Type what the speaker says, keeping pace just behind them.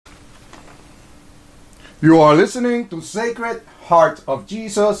You are listening to Sacred Heart of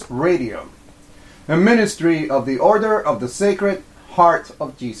Jesus Radio, a ministry of the Order of the Sacred Heart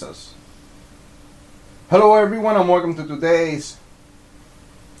of Jesus. Hello everyone and welcome to today's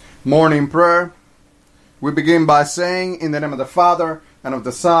morning prayer. We begin by saying, in the name of the Father, and of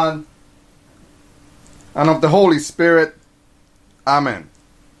the Son, and of the Holy Spirit. Amen.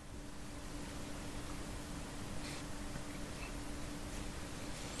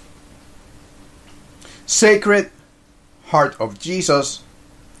 Sacred Heart of Jesus,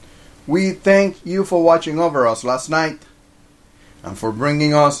 we thank you for watching over us last night and for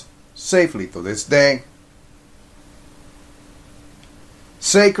bringing us safely to this day.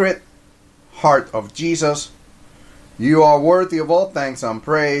 Sacred Heart of Jesus, you are worthy of all thanks and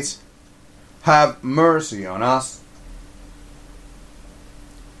praise. Have mercy on us.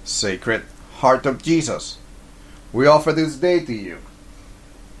 Sacred Heart of Jesus, we offer this day to you.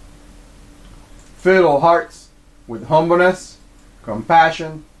 Fill our hearts with humbleness,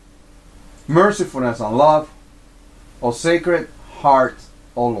 compassion, mercifulness, and love, O Sacred Heart,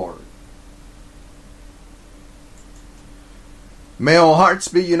 O Lord. May our hearts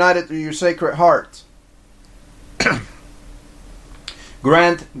be united to your Sacred Heart.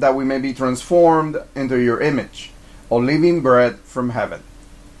 Grant that we may be transformed into your image, O living bread from heaven.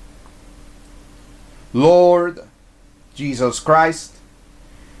 Lord Jesus Christ,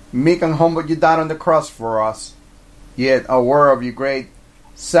 meek and humble you died on the cross for us, yet aware of your great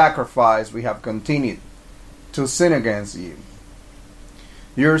sacrifice we have continued to sin against you.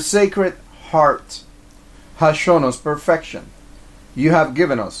 Your Sacred Heart has shown us perfection. You have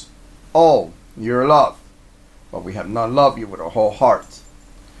given us all your love, but we have not loved you with our whole heart.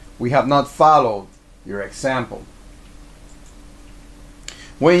 We have not followed your example.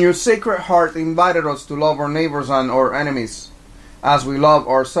 When your Sacred Heart invited us to love our neighbors and our enemies as we love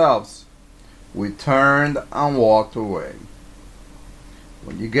ourselves, we turned and walked away.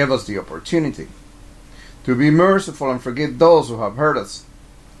 When you gave us the opportunity to be merciful and forgive those who have hurt us,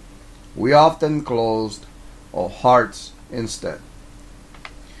 we often closed our hearts instead.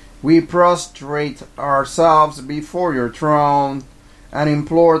 We prostrate ourselves before your throne and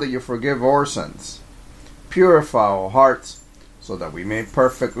implore that you forgive our sins. Purify our hearts so that we may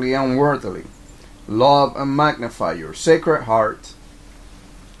perfectly and worthily love and magnify your Sacred Heart.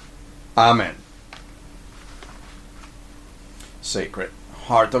 Amen. Sacred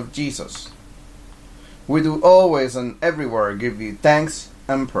Heart of Jesus, we do always and everywhere give you thanks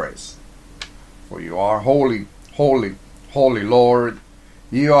and praise. For you are holy, holy, holy Lord.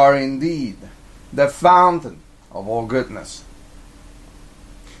 You are indeed the fountain of all goodness.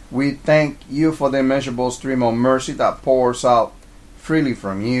 We thank you for the immeasurable stream of mercy that pours out freely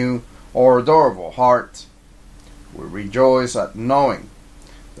from you, our adorable heart. We rejoice at knowing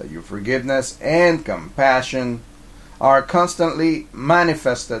that your forgiveness and compassion are constantly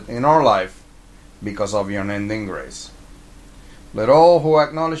manifested in our life because of your unending grace. Let all who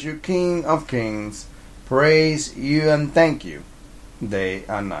acknowledge you, King of Kings, praise you and thank you day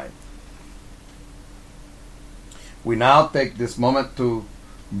and night. We now take this moment to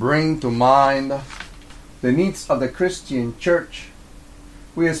bring to mind the needs of the Christian church.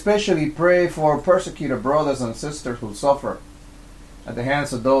 We especially pray for persecuted brothers and sisters who suffer at the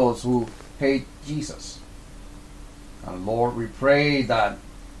hands of those who hate Jesus. And Lord, we pray that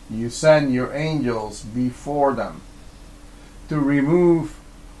you send your angels before them to remove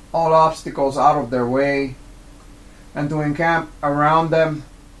all obstacles out of their way and to encamp around them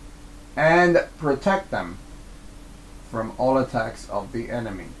and protect them from all attacks of the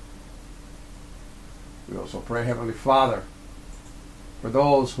enemy. We also pray, Heavenly Father, for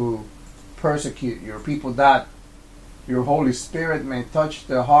those who persecute your people, that your Holy Spirit may touch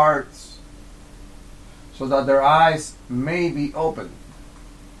their hearts so that their eyes may be opened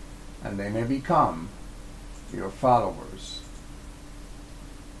and they may become your followers.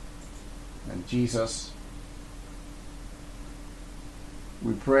 And Jesus,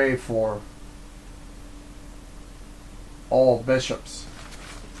 we pray for all bishops.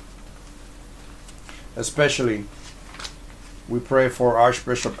 Especially, we pray for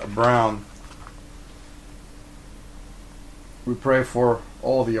Archbishop Brown. We pray for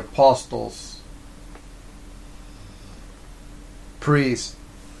all the apostles, priests,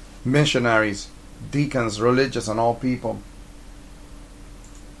 missionaries, deacons, religious, and all people.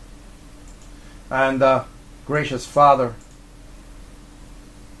 And gracious Father,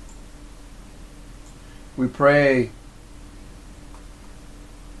 we pray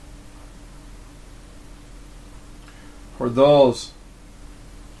for those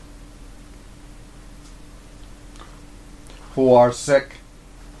who are sick,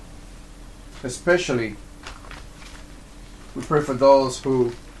 especially We pray for those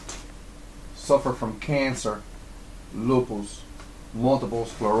who suffer from cancer, lupus, multiple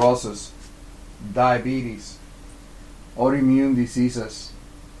sclerosis, diabetes, autoimmune diseases,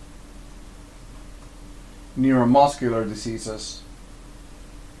 neuromuscular diseases,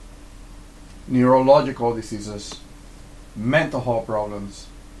 neurological diseases, mental health problems,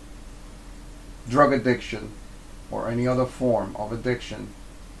 drug addiction, or any other form of addiction.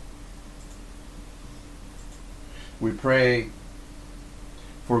 We pray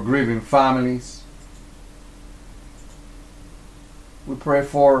for grieving families. We pray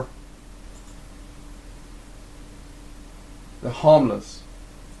for the homeless,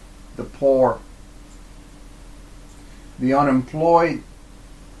 the poor, the unemployed,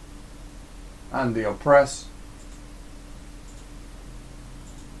 and the oppressed.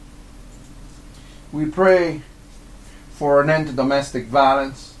 We pray for an end to domestic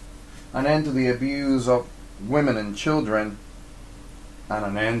violence, an end to the abuse of women and children, and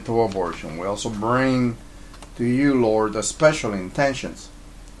an end to abortion. We also bring to you, Lord, the special intentions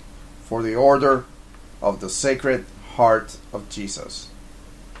for the order of the Sacred Heart of Jesus.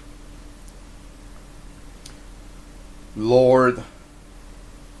 Lord,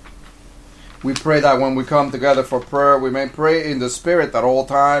 we pray that when we come together for prayer, we may pray in the Spirit at all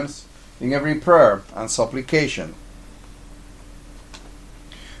times, in every prayer and supplication.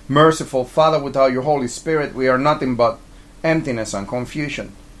 Merciful Father, without your Holy Spirit, we are nothing but emptiness and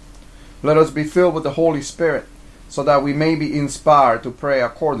confusion. Let us be filled with the Holy Spirit, so that we may be inspired to pray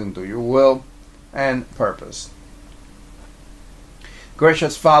according to your will and purpose.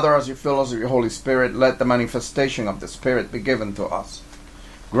 Gracious Father, as you fill us with your Holy Spirit, let the manifestation of the Spirit be given to us.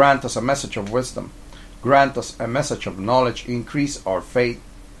 Grant us a message of wisdom. Grant us a message of knowledge. Increase our faith.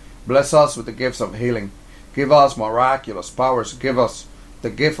 Bless us with the gifts of healing. Give us miraculous powers. Give us the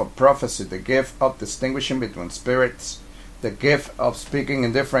gift of prophecy, the gift of distinguishing between spirits, the gift of speaking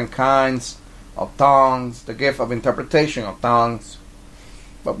in different kinds of tongues, the gift of interpretation of tongues.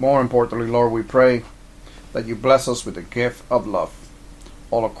 But more importantly, Lord, we pray that you bless us with the gift of love,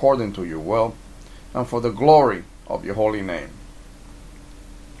 all according to your will, and for the glory of your holy name.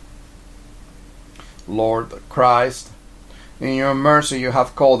 Lord Christ, in your mercy you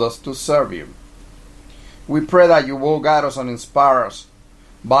have called us to serve you. We pray that you will guide us and inspire us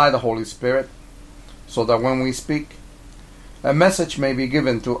by the Holy Spirit, so that when we speak, a message may be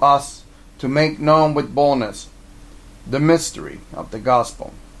given to us to make known with boldness the mystery of the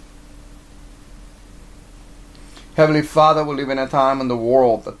gospel. Heavenly Father, we live in a time when the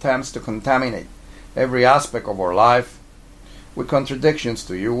world attempts to contaminate every aspect of our life with contradictions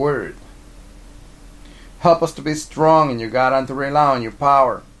to your word. Help us to be strong in you, God, and to rely on your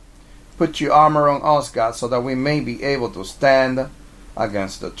power. Put your armor on us, God, so that we may be able to stand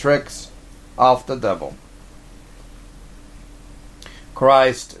against the tricks of the devil.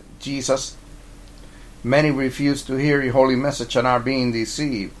 Christ Jesus, many refuse to hear your holy message and are being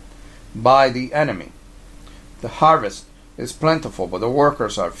deceived by the enemy. The harvest is plentiful, but the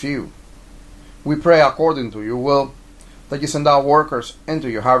workers are few. We pray according to your will that you send out workers into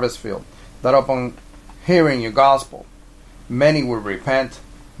your harvest field, that upon hearing your gospel, many will repent,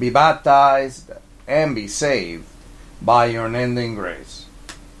 be baptized, and be saved by your unending grace.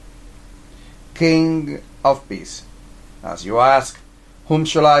 King of peace, as you ask, whom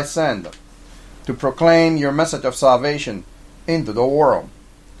shall I send to proclaim your message of salvation into the world?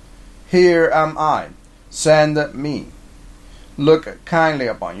 Here am I, send me. Look kindly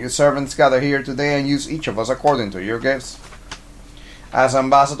upon your servants gathered here today, and use each of us according to your gifts, as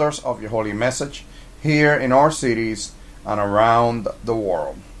ambassadors of your holy message here in our cities and around the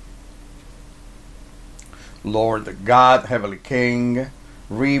world. Lord God, Heavenly King,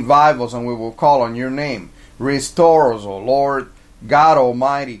 revive us and we will call on your name. Restore us, O Lord God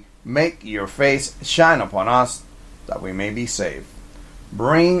Almighty. Make your face shine upon us, that we may be saved.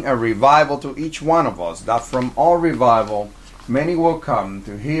 Bring a revival to each one of us, that from all revival many will come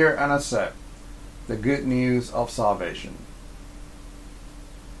to hear and accept the good news of salvation.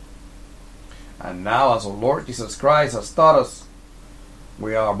 And now, as the Lord Jesus Christ has taught us,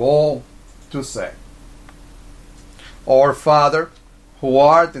 we are bold to say, Our Father, who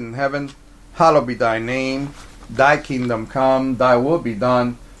art in heaven, hallowed be thy name. Thy kingdom come, thy will be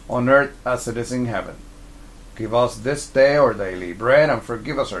done, on earth as it is in heaven. Give us this day our daily bread, and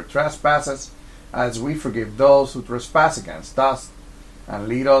forgive us our trespasses, as we forgive those who trespass against us. And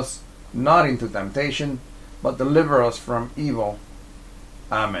lead us not into temptation, but deliver us from evil.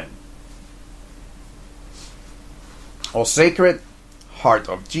 Amen. O Sacred Heart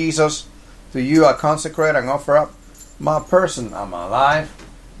of Jesus, to you I consecrate and offer up my person and my life,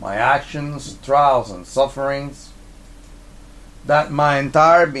 my actions, trials, and sufferings. that my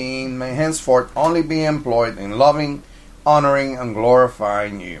entire being may henceforth only be employed in loving, honoring, and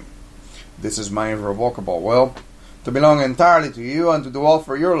glorifying you. This is my irrevocable will, to belong entirely to you and to do all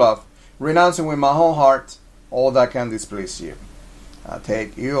for your love, renouncing with my whole heart all that can displease you. I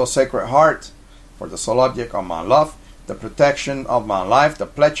take you, O Sacred Heart, for the sole object of my love, the protection of my life, the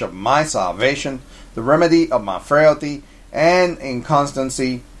pledge of my salvation, the remedy of my frailty and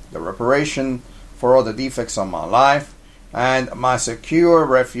inconstancy, the reparation for all the defects of my life, and my secure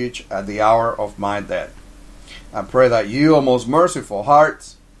refuge at the hour of my death. I pray that you, O most merciful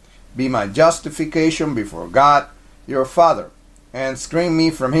heart, be my justification before God, your Father, and screen me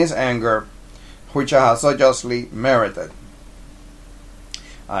from his anger, which I have so justly merited.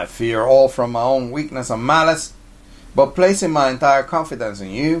 I fear all from my own weakness and malice, but placing my entire confidence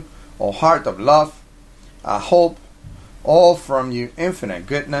in you, O heart of love, I hope all from you infinite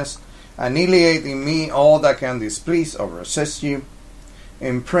goodness, annihilate in me all that can displease or resist you.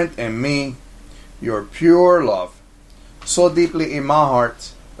 Imprint in me your pure love so deeply in my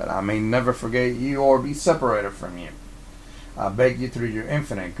heart that I may never forget you or be separated from you. I beg you through your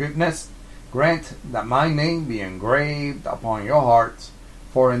infinite goodness, grant that my name be engraved upon your hearts,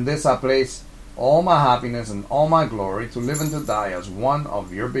 for in this I place all my happiness and all my glory, to live and to die as one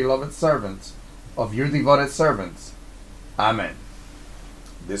of your beloved servants, of your devoted servants. Amen.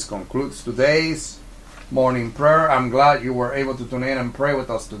 This concludes today's morning prayer. I'm glad you were able to tune in and pray with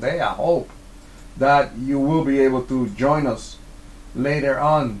us today. I hope that you will be able to join us later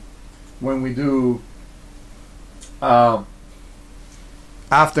on when we do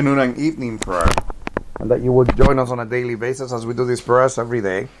afternoon and evening prayer, and that you will join us on a daily basis as we do these prayers every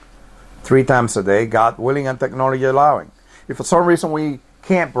day, 3 times a day, God willing and technology allowing. If for some reason we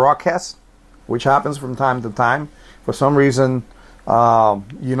can't broadcast, which happens from time to time, for some reason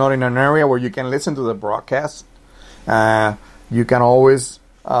you're not in an area where you can listen to the broadcast, you can always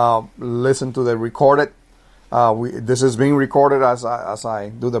listen to the recorded. This is being recorded as I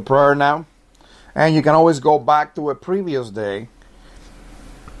do the prayer now, and you can always go back to a previous day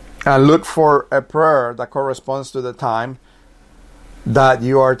and look for a prayer that corresponds to the time that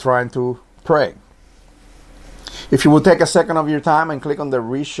you are trying to pray. If you will take a second of your time and click on the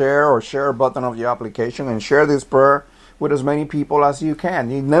reshare or share button of your application and share this prayer with as many people as you can.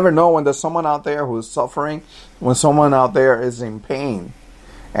 You never know when there's someone out there who's suffering, when someone out there is in pain.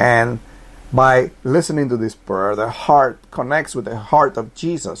 And by listening to this prayer, their heart connects with the heart of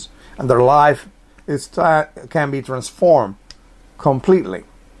Jesus, and their life can be transformed completely.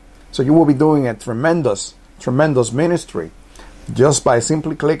 So you will be doing a tremendous ministry just by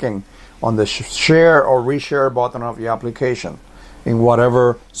simply clicking on the share or reshare button of your application in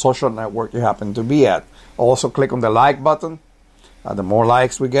whatever social network you happen to be at. Also click on the like button. The more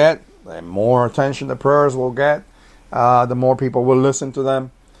likes we get, the more attention the prayers will get, the more people will listen to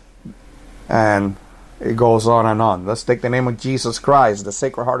them, and it goes on and on. Let's take the name of Jesus Christ, the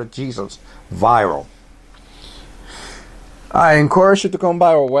Sacred Heart of Jesus, viral. I encourage you to come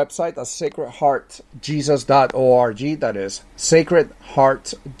by our website at sacredheartjesus.org. That is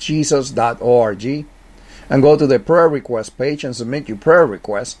sacredheartjesus.org. And go to the prayer request page and submit your prayer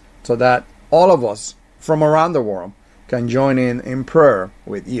request so that all of us from around the world can join in prayer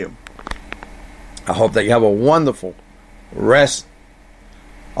with you. I hope that you have a wonderful rest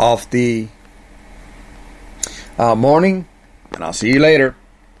of the morning, and I'll see you later.